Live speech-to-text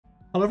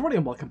Hello everybody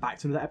and welcome back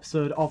to another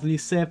episode of the new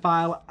save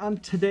file,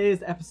 and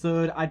today's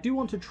episode I do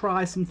want to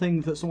try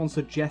something that someone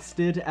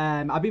suggested.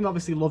 I've been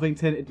obviously loving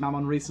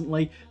T.MAMMON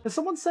recently, but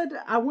someone said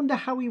I wonder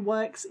how he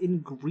works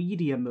in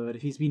greedier mode,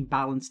 if he's been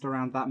balanced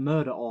around that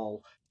mode at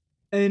all.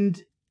 And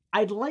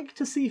I'd like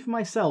to see for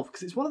myself,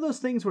 because it's one of those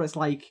things where it's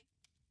like,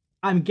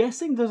 I'm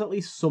guessing there's at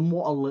least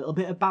somewhat a little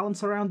bit of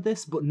balance around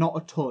this, but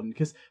not a ton,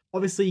 because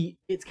obviously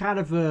it's kind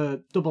of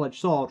a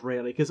double-edged sword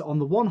really, because on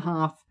the one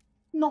half,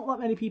 not that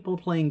many people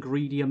are playing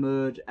greedier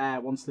mode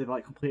once they've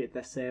completed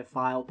their save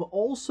file, but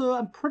also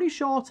I'm pretty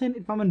sure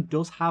T.MAMMON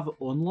does have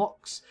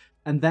unlocks,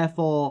 and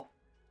therefore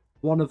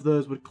one of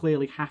those would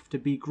clearly have to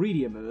be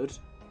greedier mode.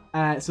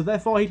 So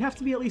therefore he'd have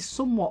to be at least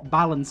somewhat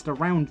balanced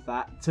around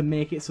that to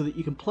make it so that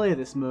you can play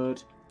this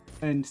mode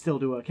and still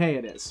do okay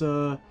at it.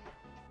 So,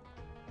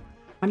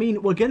 I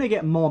mean, we're going to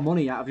get more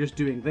money out of just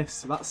doing this,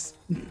 so that's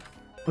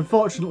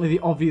unfortunately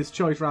the obvious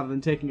choice rather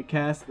than taking a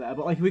curse there.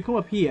 But if we come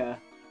up here,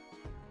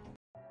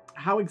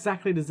 how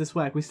exactly does this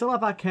work? We still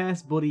have our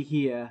curse buddy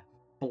here.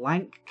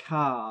 Blank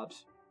card.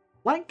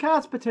 Blank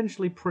card's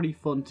potentially pretty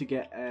fun to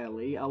get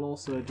early. I'll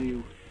also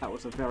do... That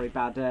was a very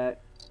bad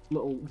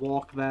little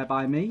walk there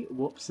by me.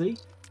 Whoopsie.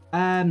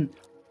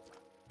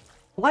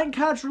 Blank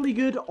card's really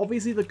good.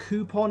 Obviously, the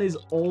coupon is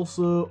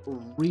also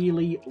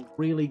really,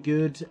 really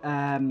good.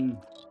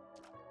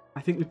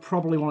 I think we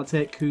probably want to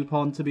take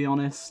coupon, to be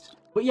honest.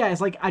 But yeah, it's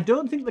like, I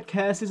don't think the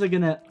curses are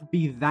going to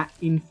be that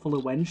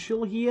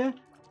influential here.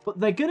 But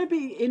they're going to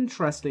be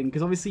interesting,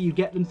 because obviously you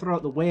get them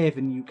throughout the wave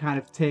and you kind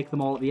of take them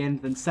all at the end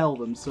and then sell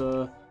them.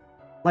 So,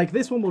 like,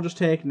 this one we'll just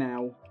take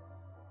now.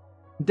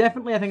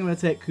 Definitely, I think I'm going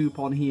to take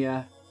coupon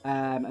here.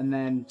 And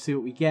then see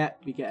what we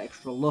get. We get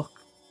extra luck.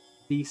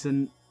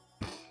 Decent.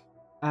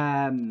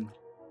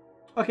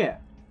 Okay.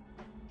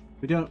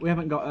 We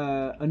haven't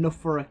got enough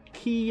for a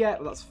key yet,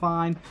 but that's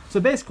fine. So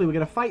basically, we're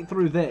going to fight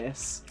through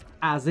this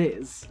as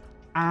is.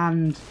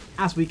 And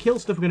as we kill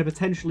stuff, we're going to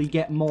potentially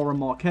get more and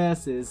more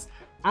curses.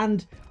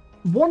 And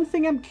one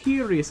thing I'm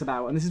curious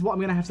about, and this is what I'm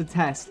going to have to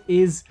test,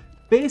 is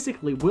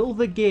basically, will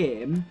the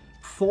game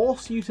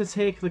force you to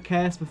take the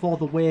curse before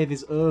the wave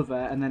is over,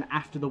 and then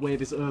after the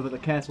wave is over, the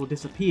curse will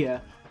disappear?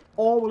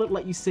 Or will it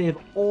let you save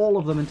all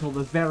of them until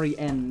the very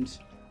end?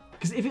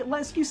 Because if it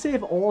lets you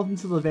save all of them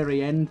until the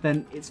very end,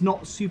 then it's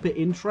not super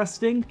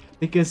interesting,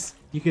 because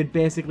you could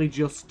basically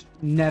just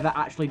never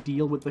actually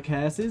deal with the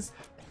curses.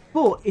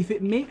 But if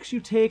it makes you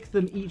take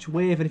them each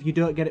wave, and if you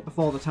don't get it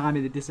before the time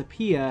and they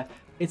disappear,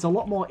 it's a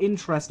lot more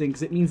interesting,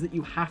 because it means that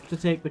you have to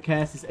take the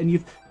curses, and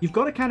you've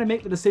got to kind of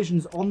make the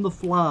decisions on the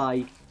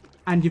fly,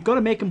 and you've got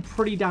to make them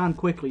pretty darn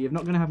quickly. You're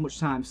not going to have much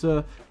time.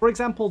 So, for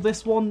example,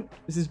 this one,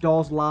 this is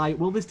Door's Lie.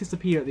 Will this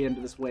disappear at the end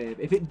of this wave?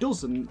 If it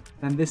doesn't,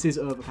 then this is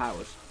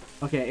overpowered.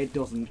 Okay, it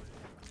doesn't.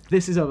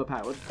 This is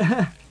overpowered.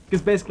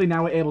 Because basically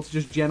now we're able to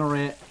just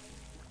generate...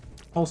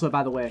 Also,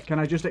 by the way, can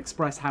I just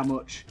express how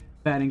much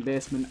Burning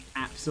Basement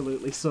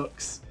absolutely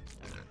sucks?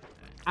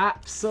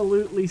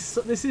 Absolutely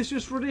this is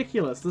just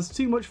ridiculous. There's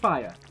too much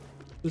fire.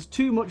 There's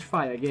too much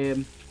fire,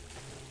 game.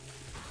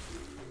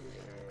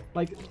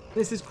 Like,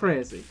 this is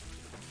crazy.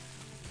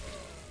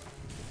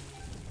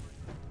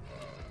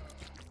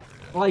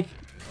 Like,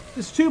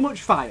 there's too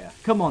much fire.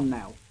 Come on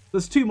now.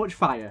 There's too much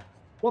fire.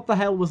 What the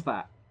hell was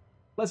that?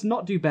 Let's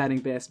not do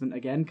Burning Basement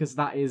again, because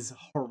that is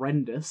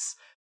horrendous.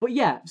 But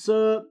yeah,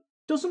 so,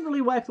 doesn't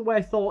really work the way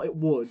I thought it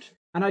would.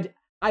 And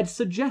I'd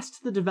suggest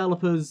to the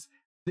developers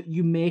that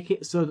you make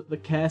it so that the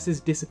curses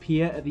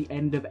disappear at the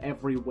end of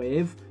every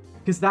wave,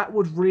 because that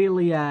would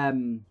really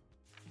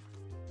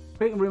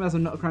creating a room has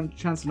a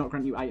chance to not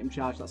grant you item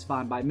charge. That's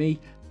fine by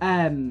me.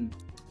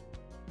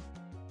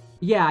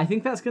 Yeah, I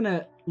think that's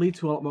gonna lead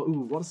to a lot more.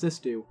 Ooh, what does this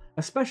do?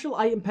 A special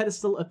item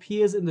pedestal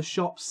appears in the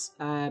shops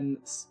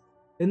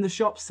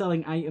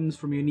selling items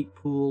from a unique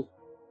pool.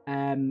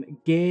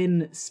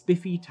 Gain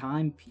spiffy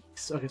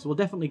timepiece. Okay, so we'll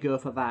definitely go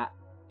for that.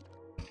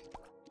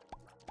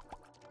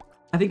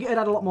 I think it'd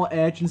add a lot more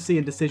urgency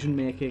and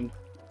decision-making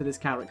to this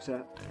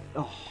character.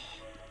 Oh,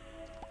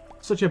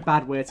 such a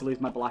bad way to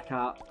lose my black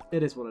heart.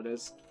 It is what it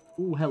is.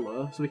 Ooh,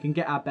 hello. So we can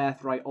get our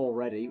birthright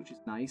already, which is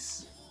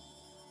nice.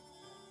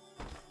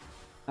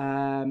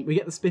 We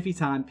get the spiffy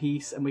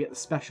timepiece, and we get the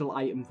special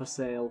item for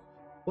sale.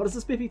 What does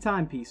the spiffy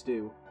timepiece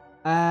do?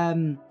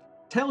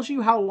 Tells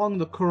you how long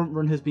the current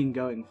run has been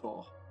going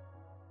for.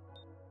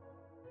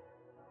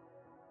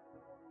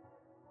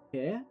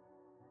 Okay.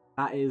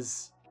 That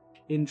is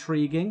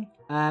intriguing.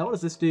 What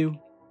does this do?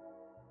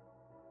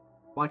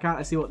 Why can't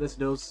I see what this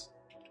does?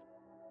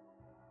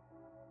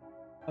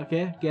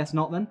 Okay, guess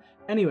not then.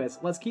 Anyways,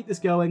 let's keep this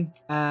going.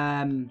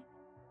 And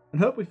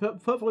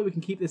hopefully we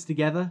can keep this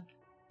together.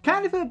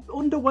 Kind of an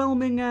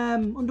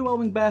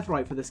underwhelming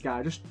birthright for this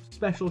guy. Just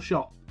special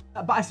shot.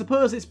 But I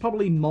suppose it's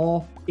probably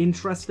more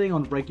interesting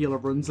on regular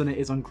runs than it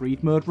is on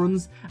greed mode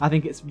runs. I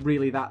think it's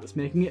really that's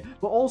making it.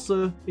 But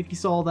also, if you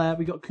saw there,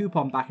 we got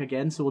coupon back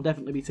again, so we'll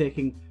definitely be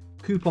taking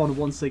coupon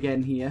once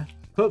again here.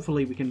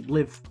 Hopefully we can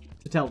live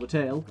to tell the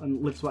tale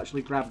and live to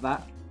actually grab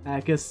that.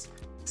 Because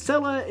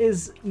Cellar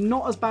is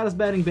not as bad as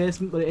Burning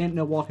Basement, but it ain't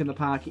no walk in the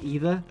park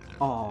either.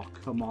 Oh,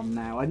 come on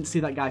now. I didn't see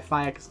that guy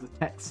fire because of the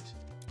text.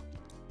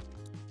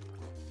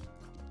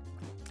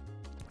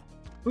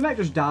 We might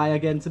just die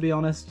again, to be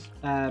honest.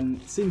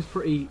 Seems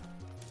pretty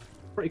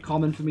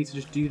common for me to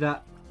just do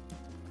that.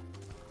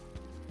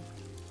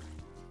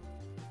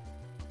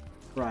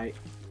 Right.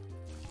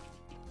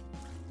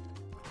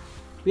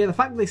 But yeah, the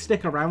fact that they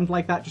stick around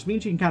like that just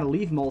means you can kind of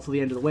leave them all to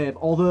the end of the wave.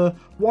 Although,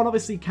 one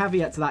obviously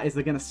caveat to that is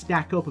they're going to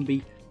stack up and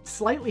be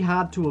slightly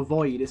hard to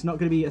avoid. It's not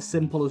going to be as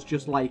simple as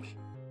just, like,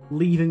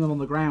 leaving them on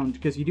the ground,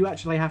 because you do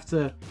actually have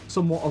to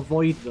somewhat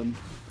avoid them.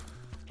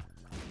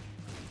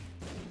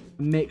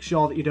 And make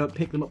sure that you don't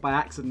pick them up by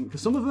accident,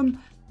 because some of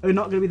them are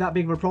not going to be that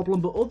big of a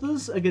problem, but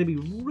others are going to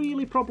be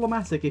really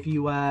problematic if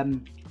you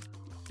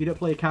don't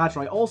play your cards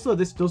right. Also,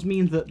 this does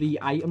mean that the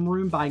item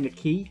room, buying a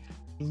key,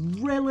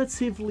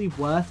 relatively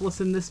worthless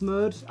in this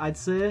mode, I'd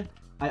say.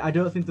 I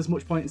don't think there's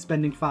much point in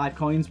spending 5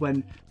 coins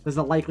when there's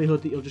a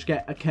likelihood that you'll just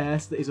get a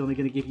curse that is only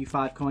going to give you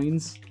 5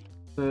 coins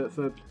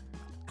for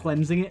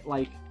cleansing it.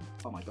 Like,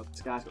 oh my god,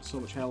 this guy's got so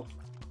much health.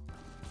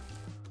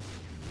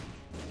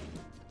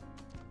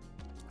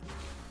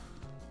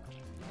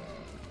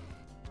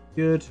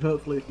 Good,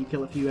 hopefully we can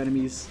kill a few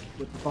enemies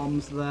with the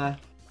bombs there.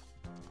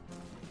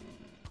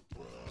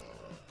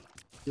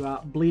 You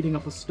are bleeding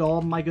up a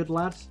storm, my good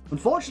lad.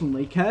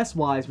 Unfortunately,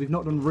 curse-wise, we've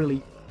not done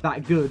really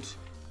that good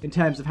in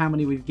terms of how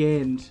many we've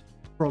gained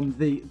from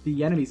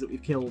the enemies that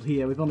we've killed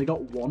here. We've only got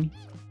 1.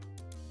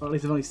 Or at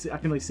least I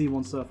can only see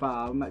 1 so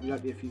far. There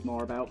might be a few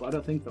more about, but I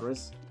don't think there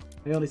is.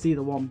 I only see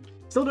the 1.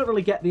 Still don't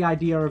really get the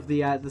idea of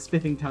the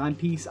spiffing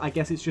timepiece. I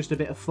guess it's just a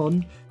bit of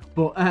fun.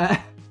 But the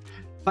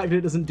fact that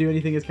it doesn't do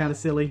anything is kind of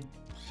silly.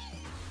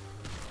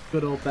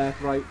 Good old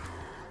Birthright.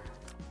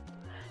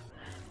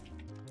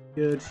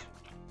 Good.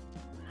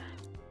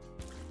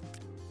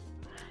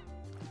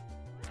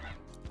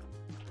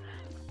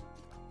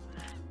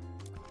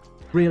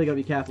 Really gotta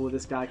be careful with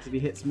this guy, because if he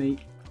hits me,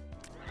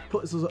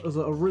 puts us at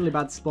a really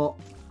bad spot.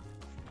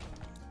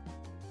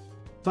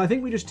 So I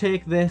think we just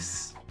take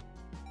this.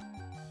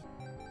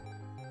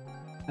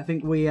 I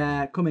think we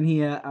come in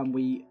here and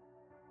we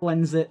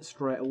cleanse it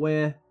straight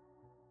away.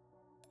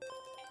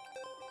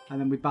 And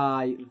then we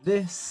buy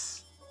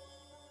this.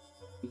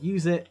 We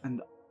use it,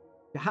 and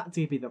you had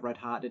to give me the red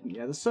heart, didn't you?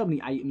 There's so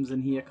many items in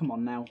here. Come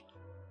on now.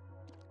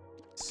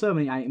 So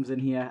many items in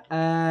here.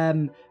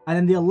 And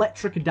then the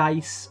electric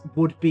dice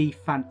would be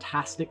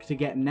fantastic to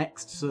get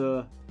next.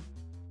 So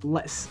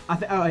let's... oh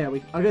yeah,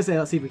 I'm going to say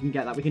let's see if we can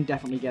get that. We can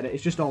definitely get it.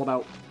 It's just all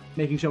about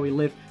making sure we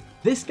live.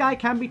 This guy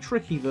can be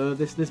tricky though,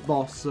 this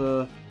boss.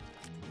 So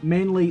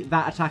mainly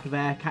that attack of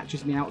air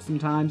catches me out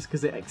sometimes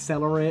because it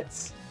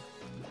accelerates.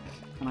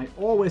 And I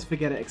always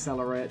forget it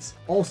accelerates.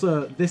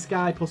 Also, this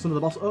guy plus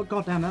another boss... Oh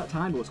god damn, that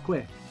time was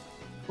quick.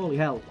 Holy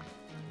hell.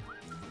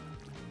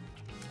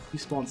 You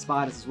spawn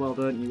spiders as well,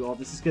 don't you? Oh,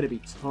 this is going to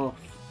be tough.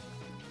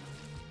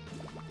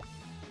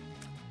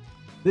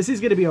 This is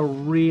going to be a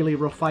really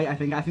rough fight, I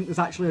think. I think there's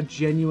actually a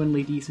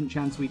genuinely decent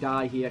chance we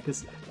die here,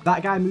 because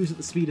that guy moves at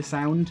the speed of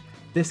sound.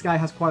 This guy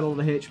has quite a lot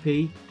of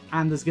HP,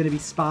 and there's going to be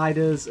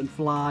spiders and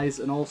flies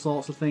and all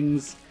sorts of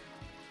things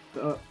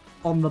that are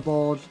on the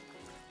board,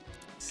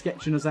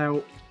 sketching us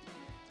out.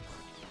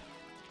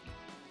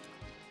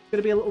 It's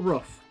going to be a little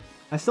rough.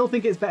 I still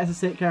think it's better to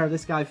take care of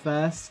this guy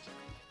first,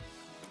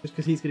 just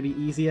because he's going to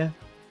be easier.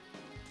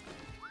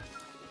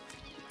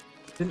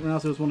 Didn't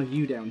realize there was one of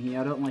you down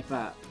here. I don't like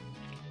that.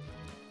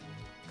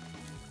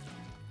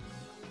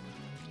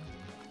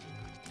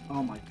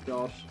 Oh my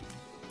god.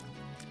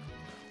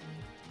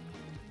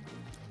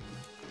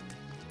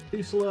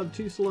 Too slow,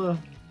 too slow.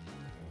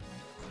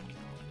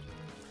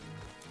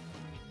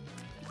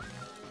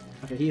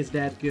 Okay, he is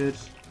dead. Good.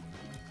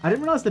 I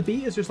didn't realize the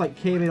beaters just like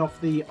came in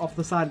off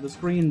the side of the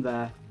screen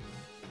there.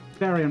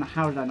 Very on.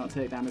 How did I not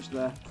take damage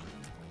there?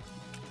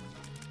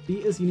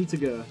 Beaters, you need to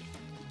go.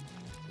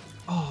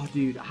 Oh,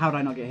 dude, how did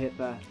I not get hit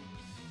there?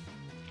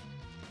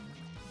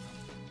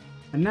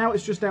 And now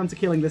it's just down to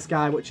killing this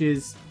guy, which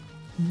is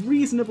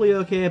reasonably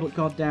okay, but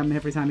goddamn,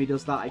 every time he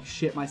does that, I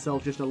shit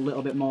myself just a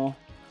little bit more.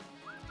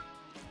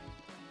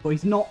 But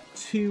he's not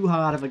too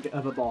hard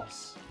of a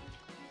boss.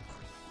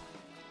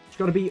 Just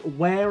got to be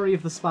wary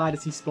of the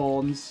spiders he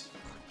spawns,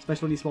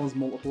 especially when he spawns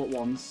multiple at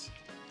once.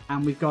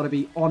 And we've got to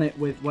be on it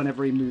with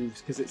whenever he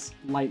moves, because it's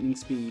lightning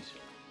speed.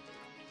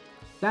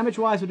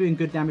 Damage-wise, we're doing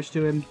good damage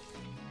to him.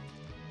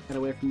 Get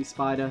away from me,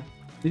 spider.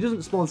 He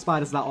doesn't spawn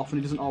spiders that often.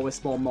 He doesn't always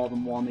spawn more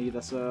than one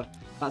either, so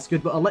that's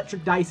good. But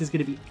electric dice is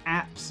going to be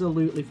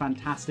absolutely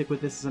fantastic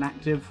with this as an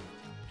active.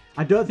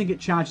 I don't think it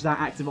charges that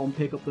active on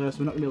pickup though, so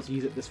we're not going to be able to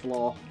use it this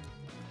floor.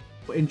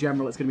 But in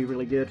general, it's going to be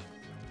really good.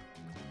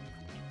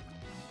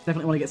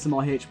 Definitely want to get some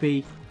more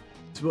HP.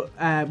 So,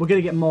 we're going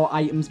to get more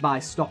items by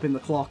stopping the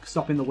clock,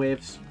 stopping the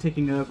waves,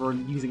 ticking over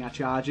and using our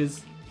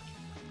charges.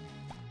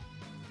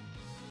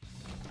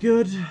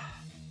 Good.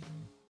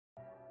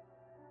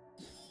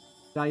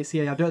 Dice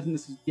here. I don't think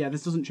this is... Yeah,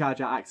 this doesn't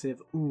charge our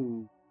active.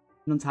 Ooh.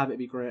 None to have it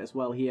be great as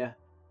well here.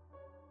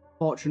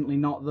 Fortunately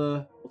not,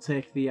 though. We'll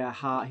take the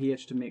heart here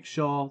just to make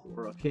sure that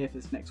we're okay for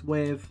this next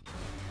wave.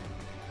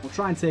 We'll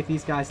try and take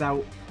these guys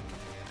out.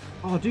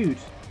 Oh, dude.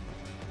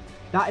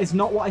 That is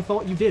not what I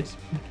thought you did.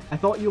 I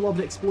thought you lobbed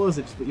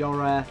explosives, but you're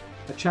a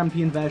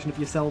champion version of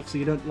yourself, so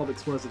you don't lob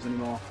explosives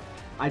anymore.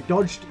 I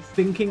dodged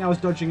thinking I was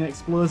dodging an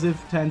explosive.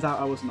 Turns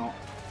out I was not.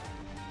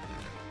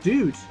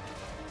 Dude.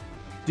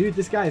 Dude,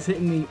 this guy is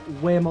hitting me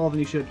way more than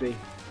he should be.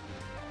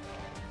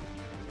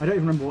 I don't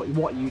even remember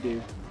what you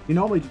do. You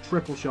normally do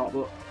triple shot,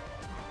 but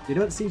you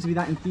don't seem to be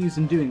that enthused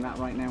in doing that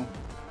right now.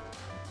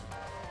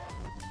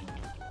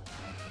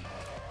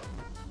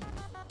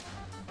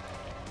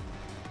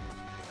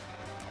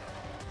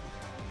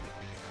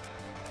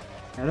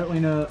 I don't really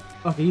know.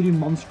 Okay, you do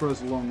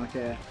Monstro's Lung,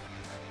 okay.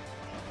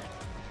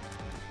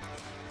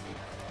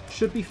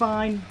 Should be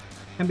fine.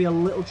 Can be a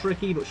little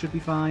tricky, but should be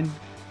fine.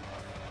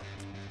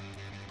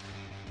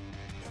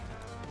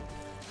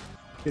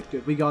 Good,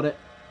 good. We got it.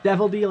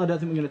 Devil Deal, I don't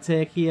think we're going to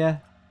take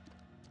here.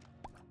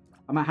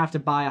 I might have to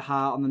buy a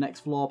heart on the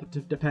next floor,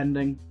 but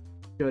depending.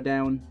 Go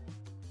down.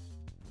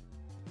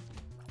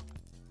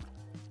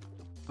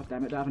 God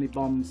damn it, don't have any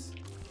bombs.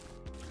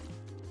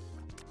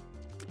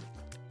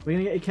 Are we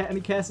going to get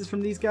any curses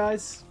from these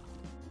guys?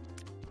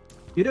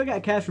 You don't get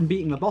a curse from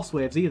beating the boss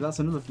waves either. That's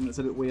another thing that's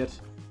a bit weird.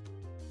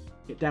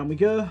 Get down we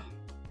go. A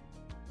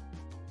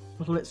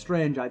little bit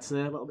strange, I'd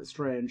say. A little bit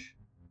strange.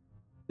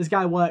 This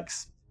guy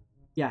works,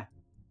 yeah,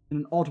 in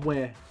an odd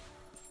way.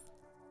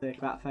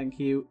 Take that, thank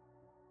you.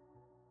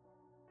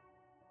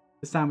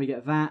 This time we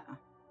get that.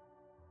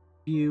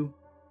 View.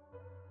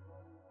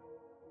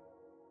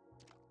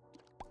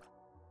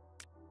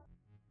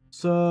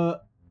 So,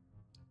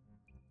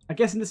 I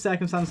guess in this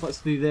circumstance,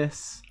 let's do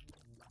this.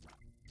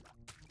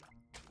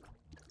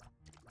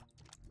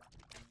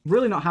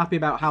 Really not happy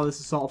about how this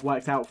has sort of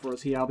worked out for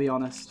us here, I'll be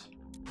honest.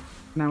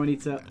 Now we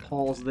need to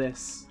pause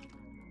this.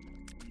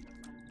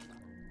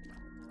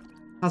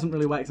 Hasn't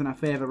really worked in our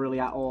favour really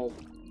at all.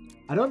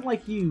 I don't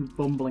like you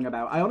bumbling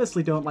about. I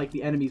honestly don't like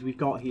the enemies we've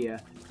got here.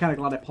 Kind of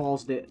glad I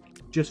paused it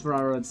just for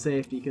our own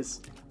safety,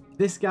 because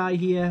this guy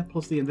here,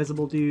 plus the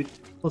invisible dude,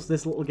 plus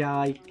this little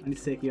guy, I need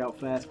to take you out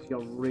first because you're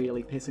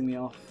really pissing me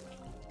off.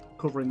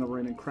 Covering the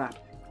room in crap.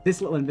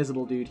 This little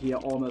invisible dude here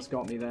almost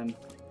got me then.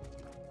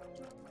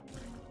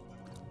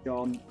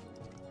 Gone.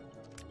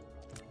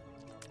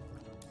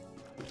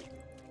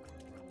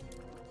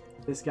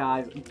 This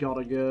guy's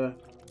gotta go.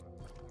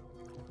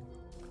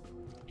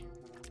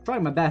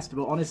 Trying my best,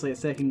 but honestly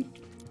it's taking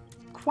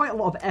quite a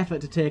lot of effort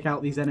to take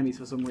out these enemies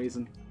for some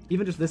reason.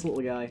 Even just this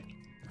little guy.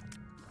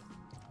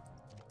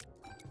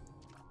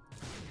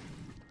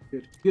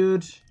 Good,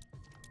 good.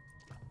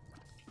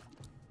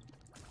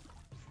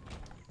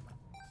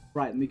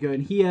 Right, and we go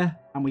in here,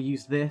 and we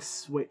use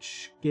this,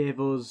 which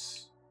gave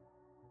us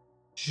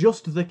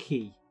just the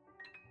key.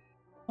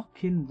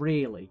 Fucking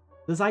really?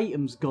 There's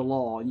items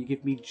galore, and you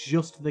give me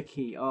just the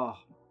key. Oh.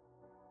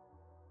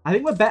 I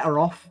think we're better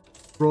off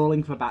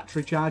rolling for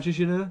battery charges,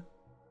 you know?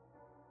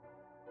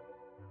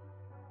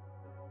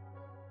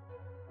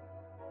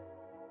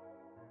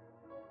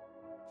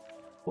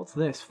 What's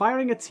this?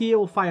 Firing a tier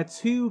will fire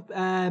 2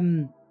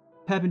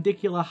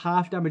 perpendicular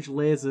half-damage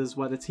lasers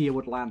where the tier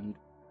would land.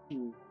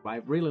 Ooh, I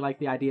really like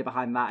the idea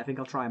behind that. I think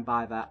I'll try and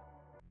buy that.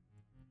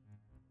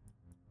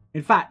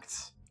 In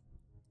fact,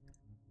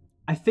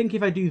 I think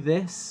if I do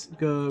this,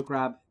 go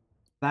grab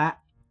that,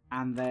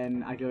 and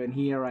then I go in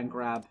here and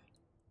grab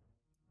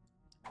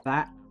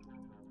that.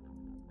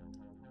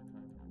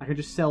 I can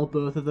just sell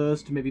both of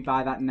those to maybe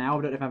buy that now.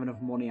 I don't know if I have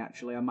enough money,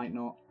 actually. I might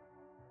not.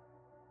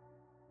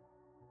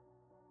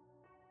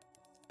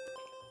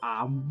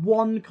 Ah,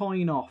 1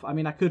 coin off. I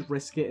mean, I could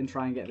risk it and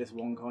try and get this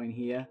 1 coin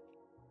here.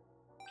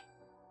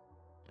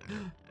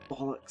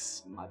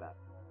 Bollocks. My bad.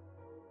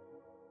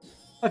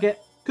 Okay.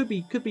 Could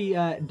be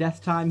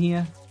death time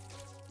here.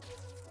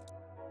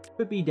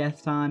 Could be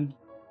death time.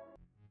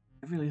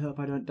 I really hope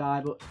I don't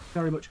die, but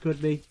very much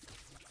could be.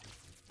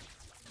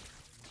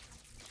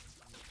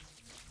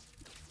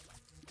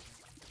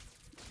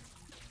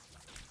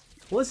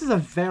 Well, this is a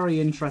very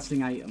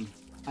interesting item.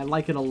 I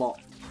like it a lot.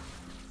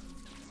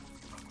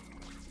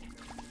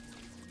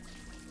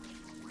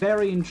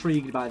 Very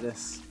intrigued by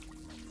this.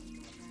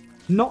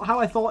 Not how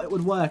I thought it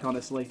would work,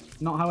 honestly.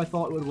 Not how I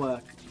thought it would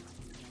work.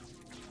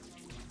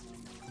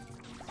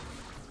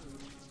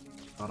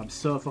 God, I'm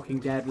so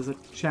fucking dead. There's a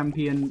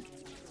champion.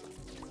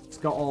 It's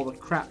got all the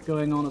crap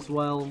going on as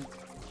well.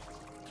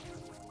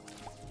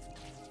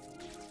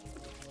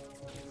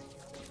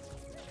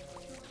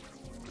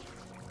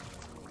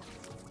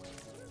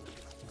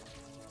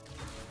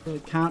 Really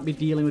can't be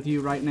dealing with you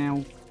right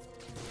now.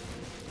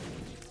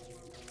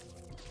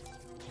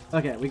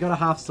 Okay, we got a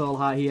half soul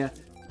heart here.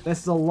 This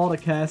is a lot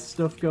of curse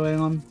stuff going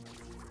on.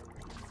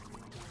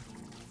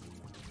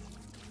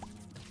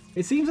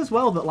 It seems as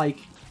well that, like,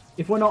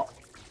 if we're not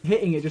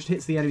hitting, it just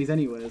hits the enemies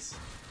anyways.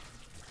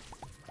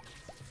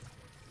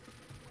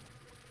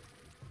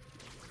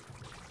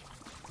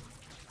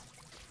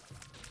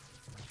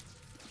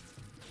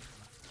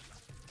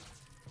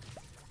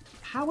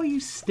 How are you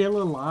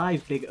still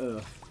alive, Big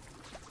Earth?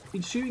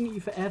 Been shooting at you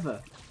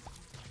forever.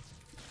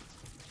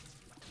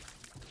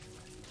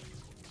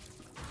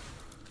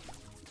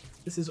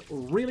 This is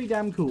really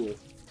damn cool.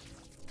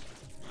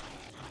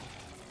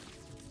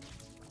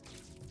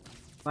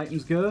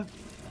 Items go.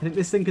 I think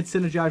this thing could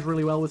synergize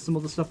really well with some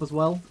other stuff as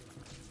well.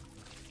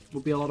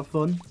 Would be a lot of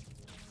fun.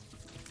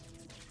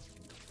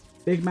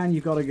 Big man,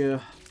 you've got to go.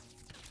 And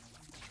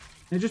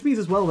it just means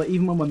as well that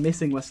even when we're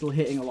missing, we're still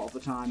hitting a lot of the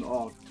time.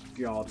 Oh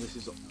god, this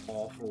is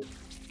awful.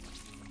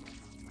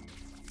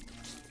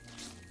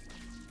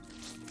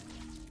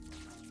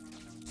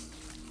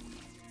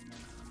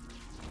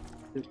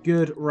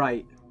 Good,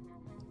 right.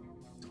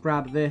 Let's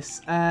grab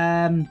this.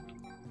 I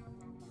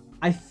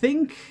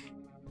think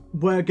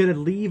we're going to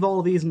leave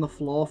all these on the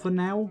floor for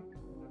now.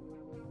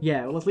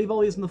 Yeah, well, let's leave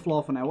all these on the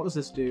floor for now. What does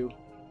this do?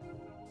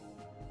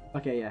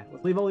 Okay, yeah.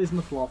 Let's leave all these on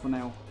the floor for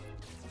now.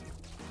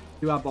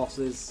 Do our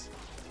bosses.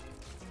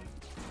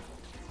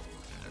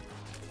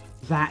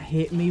 That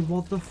hit me?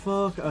 What the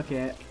fuck?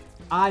 Okay.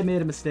 I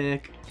made a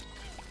mistake.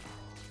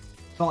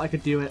 Thought I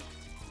could do it.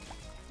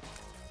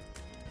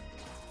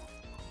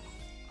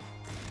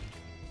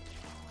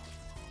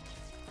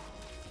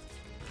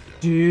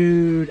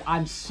 Dude,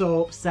 I'm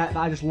so upset that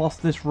I just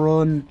lost this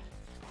run.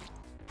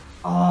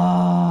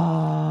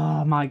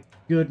 Oh my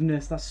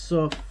goodness, that's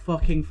so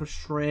fucking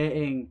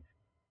frustrating.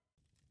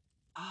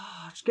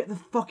 Just get the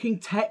fucking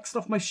text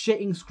off my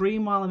shitting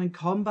screen while I'm in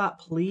combat,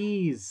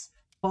 please.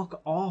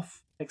 Fuck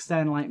off,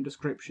 external item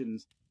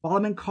descriptions. While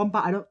I'm in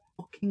combat, I don't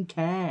fucking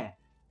care.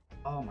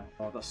 Oh my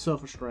god, that's so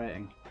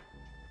frustrating.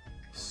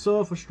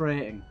 So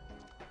frustrating.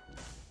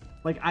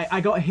 Like, I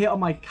got hit on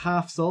my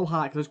half soul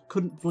heart because I just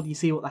couldn't bloody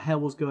see what the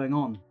hell was going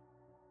on.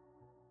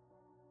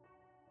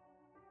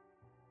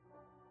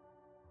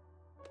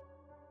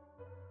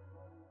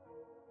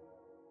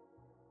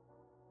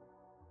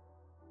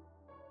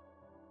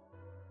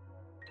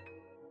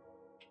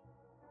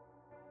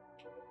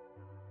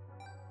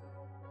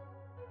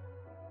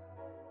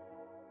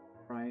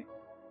 Right.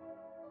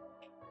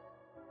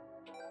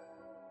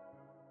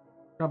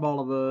 Grab all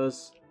of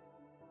those.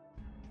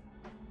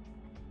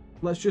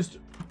 Let's just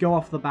go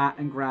off the bat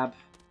and grab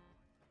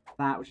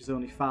that, which is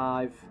only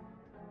 5.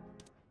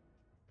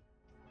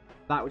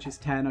 That, which is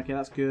 10. Okay,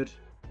 that's good.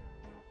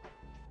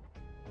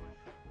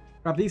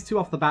 Grab these 2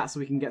 off the bat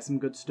so we can get some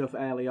good stuff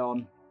early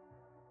on.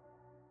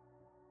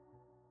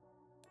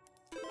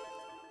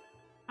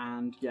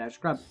 And, yeah,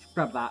 just grab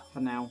that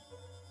for now.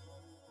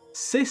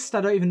 Cyst,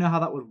 I don't even know how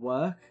that would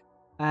work.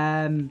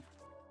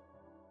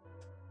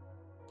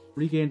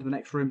 Regain to the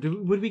next room.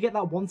 Would we get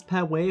that once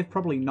per wave?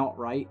 Probably not,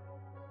 right?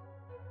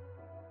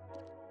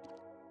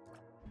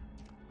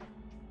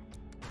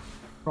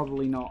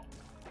 Probably not.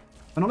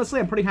 And honestly,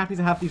 I'm pretty happy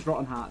to have these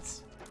Rotten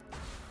Hearts.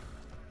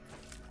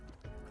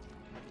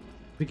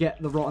 We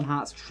get the Rotten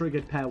Hearts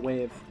triggered per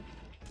wave.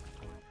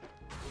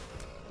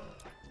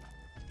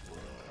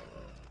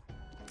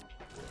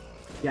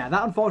 Yeah,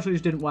 that unfortunately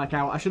just didn't work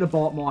out. I should have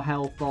bought more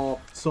health or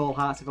soul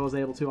hearts if I was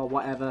able to, or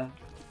whatever.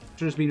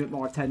 Should have just been a bit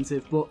more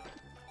attentive, but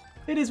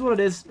it is what it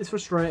is. It's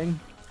frustrating,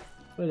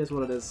 but it is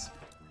what it is.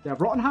 Yeah,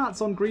 Rotten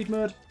Hearts on greed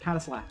mode, kind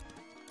of slap.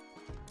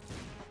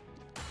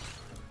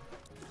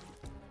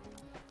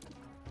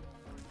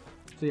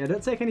 So yeah,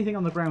 don't take anything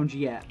on the ground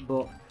yet,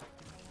 but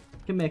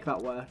can make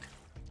that work.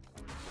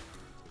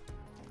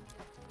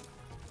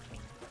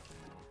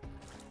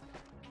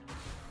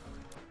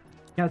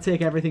 Gotta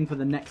take everything for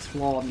the next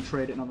floor and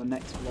trade it on the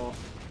next floor.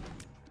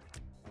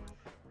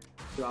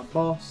 Do our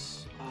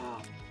boss.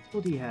 Ah,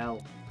 bloody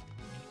hell.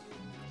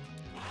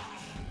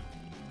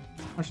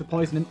 I should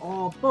poison him.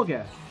 Oh,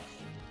 bugger.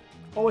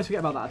 Always forget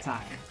about that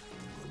attack.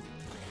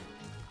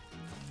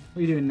 What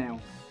are you doing now?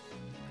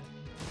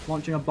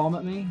 Launching a bomb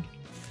at me?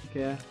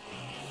 Okay.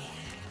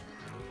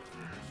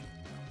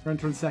 We're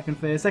entering second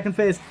phase. Second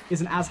phase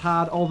isn't as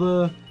hard,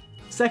 although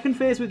second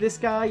phase with this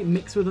guy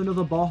mixed with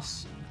another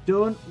boss,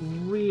 don't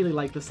really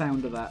like the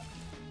sound of that.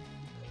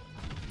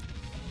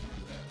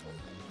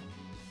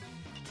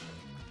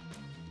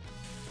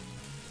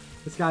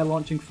 This guy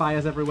launching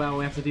fires everywhere,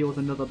 we have to deal with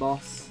another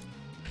boss.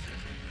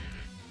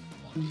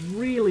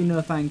 Really no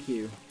thank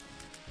you.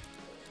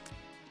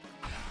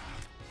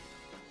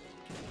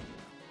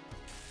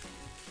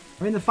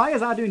 I mean, the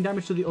fires are doing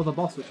damage to the other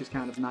boss, which is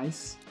kind of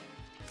nice.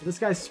 But this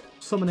guy's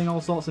summoning all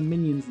sorts of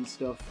minions and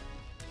stuff.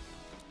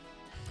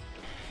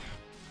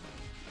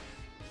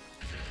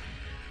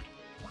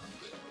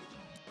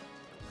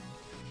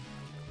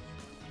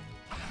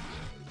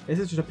 This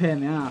is just a pain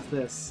in the ass,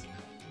 this.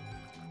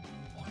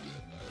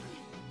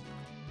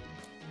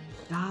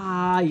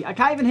 Die! I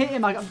can't even hit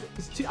him!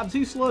 I'm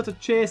too slow to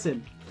chase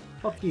him.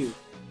 Fuck you.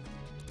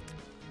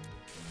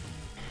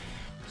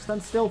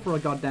 Stand still for a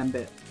goddamn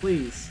bit,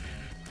 please.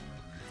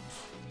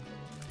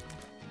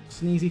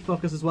 Sneezy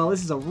fuckers as well.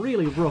 This is a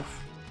really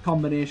rough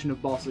combination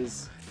of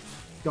bosses.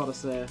 Gotta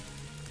say.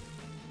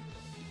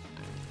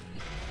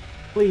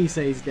 Please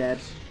say he's dead.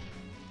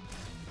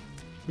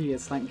 He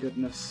is, thank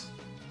goodness.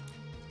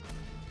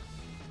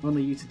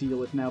 Only you to deal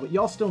with now, but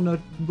you're still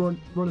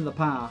running the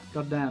path.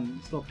 God damn,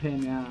 it's still a pain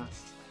in the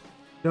ass.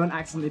 Don't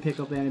accidentally pick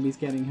up the enemies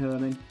getting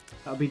homing.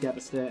 That would be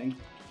devastating.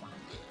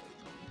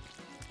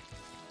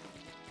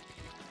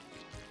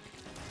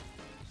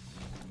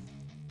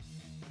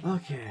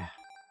 Okay.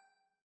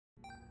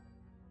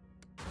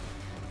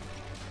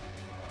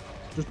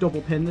 Just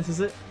double pin this, is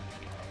it?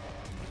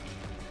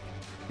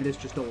 It is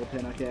just double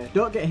pin, okay.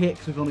 Don't get hit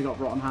because we've only got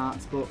rotten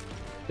hearts, but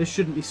this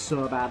shouldn't be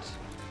so bad.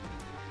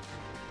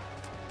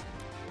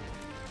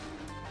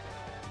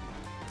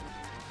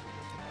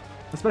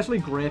 Especially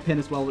grey pin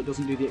as well that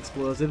doesn't do the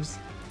explosives.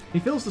 He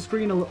fills the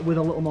screen with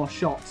a little more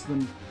shots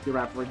than your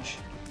average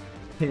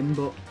pin,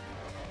 but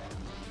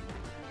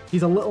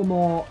he's a little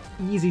more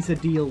easy to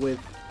deal with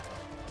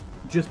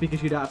just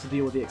because you don't have to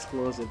deal with the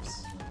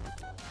explosives.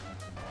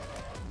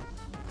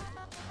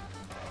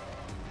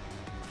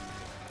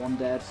 One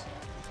dead.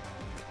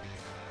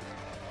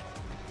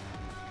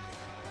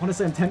 I want to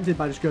say I'm tempted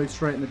by just going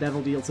straight in the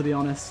devil deal, to be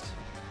honest.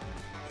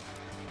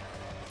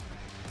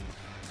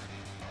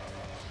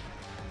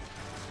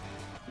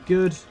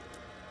 Good.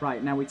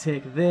 Right, now we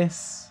take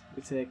this,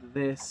 we take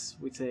this,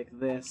 we take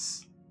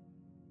this.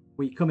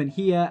 We come in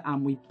here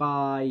and we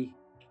buy...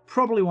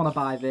 Probably want to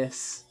buy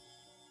this.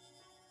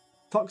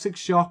 Toxic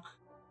Shock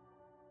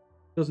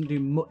doesn't do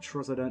much for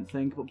us, I don't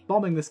think, but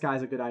bombing this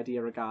guy's a good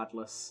idea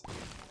regardless.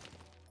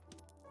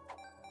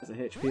 There's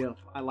a HP up.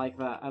 I like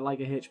that. I like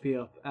a HP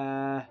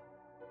up.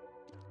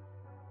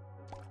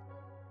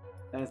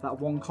 There's that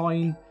one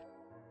coin.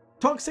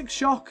 Toxic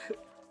Shock.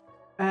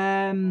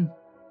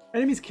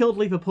 Enemies killed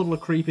leave a puddle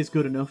of creep is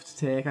good enough to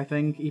take, I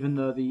think, even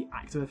though the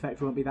active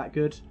effect won't be that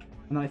good.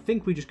 And then I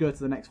think we just go to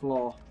the next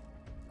floor.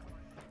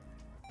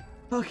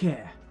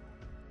 Okay.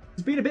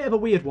 It's been a bit of a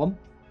weird one,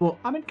 but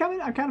I'm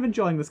kind of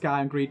enjoying this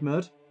guy on greed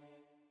mode.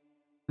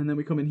 And then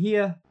we come in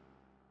here.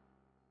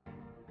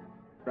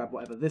 Grab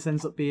whatever this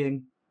ends up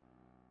being.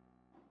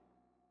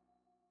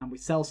 And we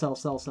sell, sell,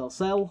 sell, sell,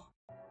 sell.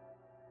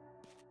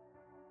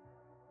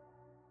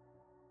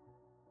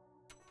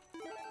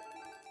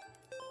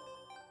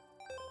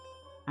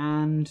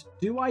 And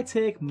do I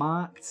take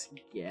marked?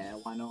 Yeah,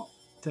 why not?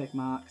 Take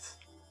marked.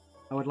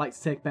 I would like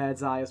to take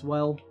bird's eye as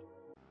well.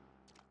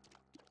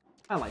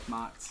 I like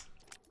marked.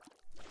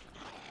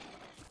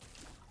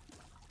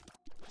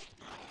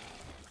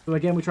 So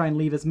again, we try and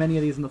leave as many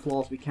of these on the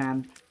floor as we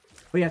can.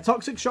 But yeah,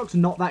 Toxic Shock's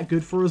not that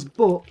good for us,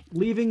 but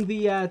leaving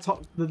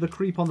the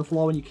creep on the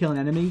floor when you kill an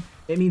enemy,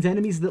 it means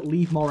enemies that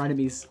leave more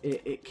enemies,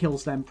 it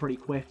kills them pretty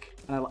quick.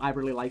 I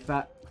really like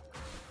that.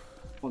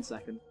 1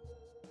 second.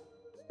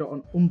 Got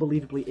an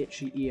unbelievably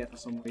itchy ear for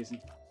some reason.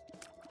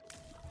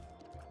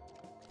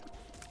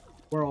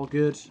 We're all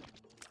good.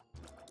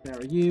 There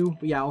are you.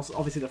 But yeah, also,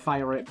 obviously the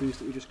fire rate boost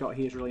that we just got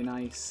here is really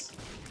nice.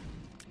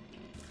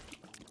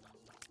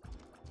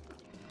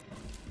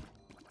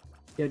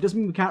 Yeah, it doesn't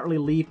mean we can't really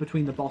leave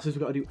between the bosses.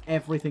 We've got to do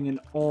everything in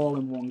all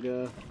in one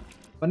go.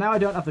 But now I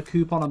don't have the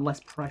coupon, I'm less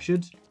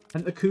pressured.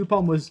 And the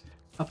coupon was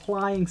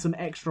applying some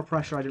extra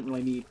pressure I didn't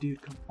really need.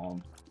 Dude, come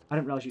on. I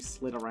didn't realize you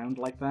slid around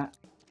like that.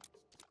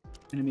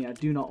 Enemy I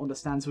do not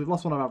understand. So we've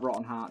lost one of our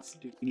rotten hearts.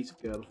 Dude, we need to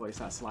go before he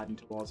starts sliding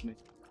towards me.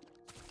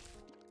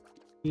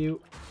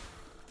 You.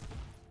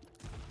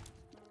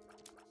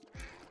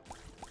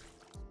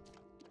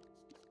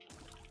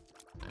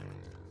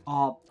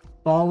 Oh,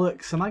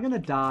 bollocks. Am I going to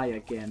die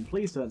again?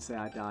 Please don't say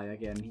I die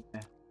again.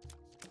 Yeah.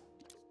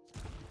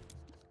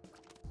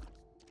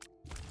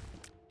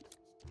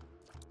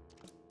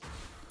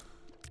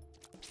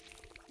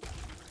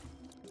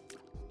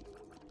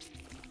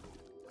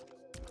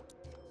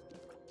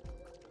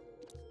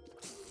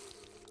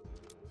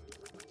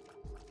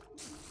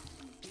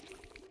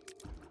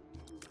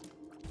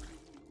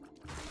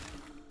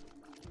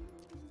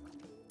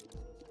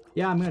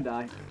 Yeah, I'm gonna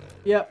die.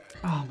 Yep.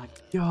 Oh my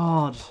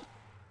god.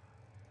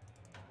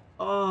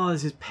 Oh,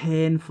 this is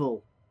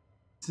painful.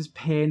 This is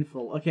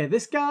painful. Okay,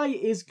 this guy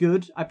is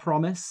good, I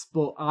promise,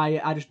 but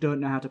I just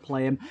don't know how to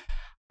play him.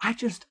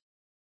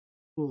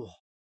 Oh,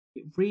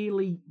 it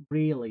really,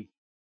 really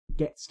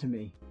gets to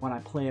me when I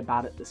play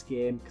bad at this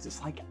game, because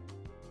it's like,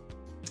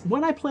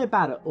 when I play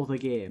bad at other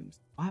games,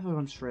 why have I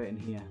gone straight in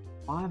here?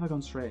 Why have I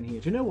gone straight in here?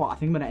 Do you know what? I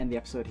think I'm gonna end the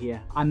episode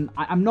here. I'm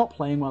not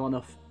playing well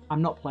enough.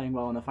 I'm not playing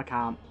well enough. I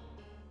can't.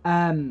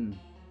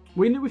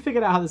 We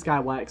figured out how this guy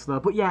works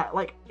though, but yeah,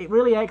 like, it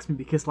really irks me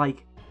because,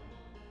 like,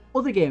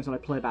 other games when I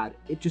play bad,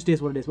 it just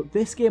is what it is, but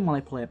this game when I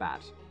play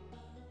bad,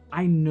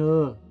 I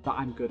know that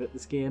I'm good at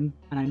this game,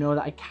 and I know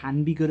that I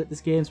can be good at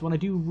this game, so when I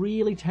do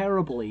really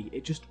terribly,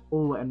 it just,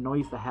 oh, it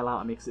annoys the hell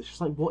out of me, because it's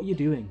just like, what are you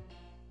doing?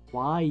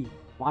 Why?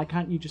 Why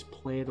can't you just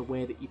play the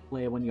way that you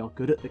play when you're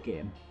good at the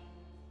game?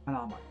 And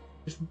I'm like,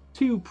 just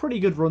 2 pretty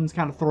good runs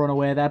kind of thrown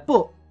away there,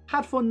 but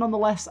had fun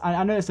nonetheless.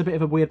 I know it's a bit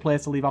of a weird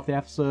place to leave off the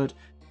episode,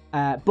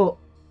 but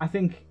I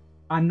think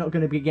I'm not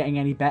going to be getting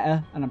any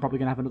better, and I'm probably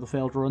going to have another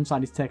failed run, so I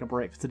need to take a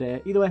break for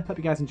today. Either way, hope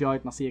you guys enjoyed,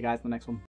 and I'll see you guys in the next one.